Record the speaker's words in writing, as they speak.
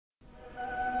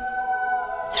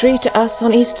3 to Us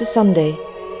on Easter Sunday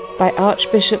by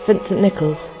Archbishop Vincent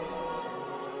Nichols.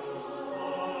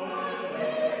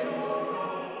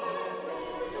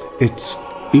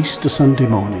 It's Easter Sunday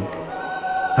morning,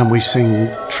 and we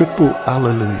sing triple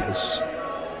alleluias.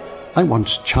 I once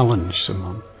challenged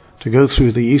someone to go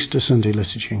through the Easter Sunday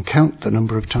liturgy and count the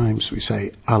number of times we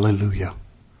say alleluia.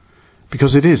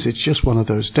 Because it's just one of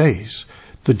those days.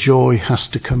 The joy has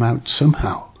to come out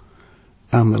somehow.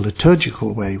 And the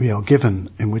liturgical way we are given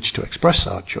in which to express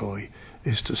our joy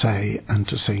is to say and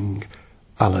to sing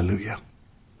alleluia.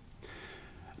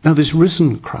 Now, this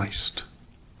risen Christ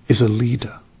is a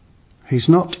leader. He's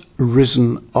not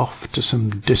risen off to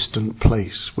some distant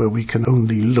place where we can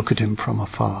only look at him from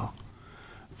afar.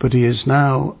 But he is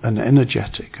now an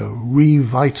energetic, a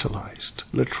revitalised,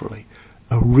 literally,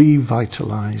 a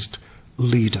revitalised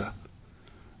leader.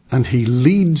 And he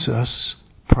leads us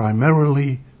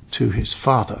primarily to his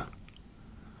Father,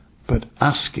 but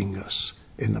asking us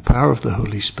in the power of the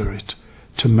Holy Spirit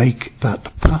to make that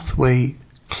pathway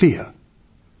clear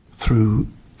through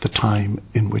the time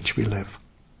in which we live.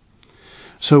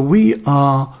 So we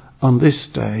are on this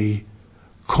day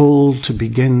called to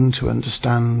begin to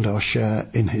understand our share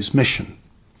in his mission.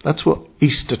 That's what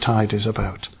Eastertide is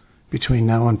about between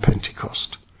now and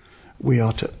Pentecost. We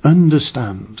are to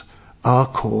understand our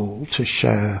call to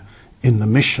share in the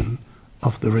mission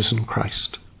of the risen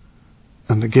Christ.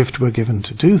 And the gift we're given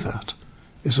to do that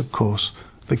is, of course,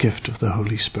 the gift of the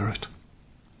Holy Spirit.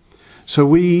 So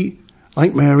we,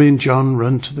 like Mary and John,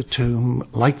 run to the tomb,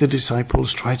 like the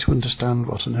disciples, try to understand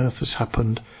what on earth has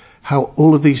happened, how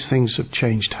all of these things have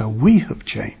changed, how we have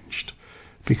changed,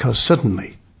 because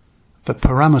suddenly the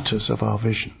parameters of our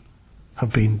vision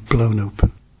have been blown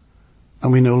open.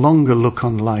 And we no longer look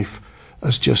on life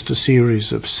as just a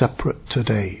series of separate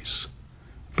todays,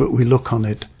 but we look on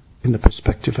it in the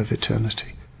perspective of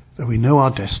eternity, that we know our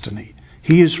destiny.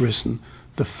 He is risen,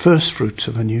 the first fruits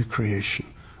of a new creation,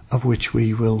 of which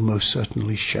we will most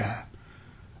certainly share.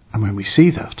 And when we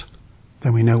see that,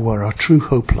 then we know where our true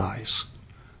hope lies.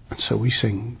 And so we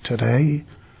sing today,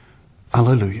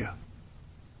 Alleluia.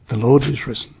 The Lord is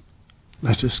risen.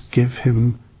 Let us give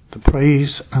him the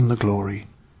praise and the glory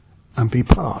and be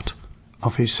part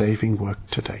of his saving work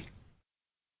today.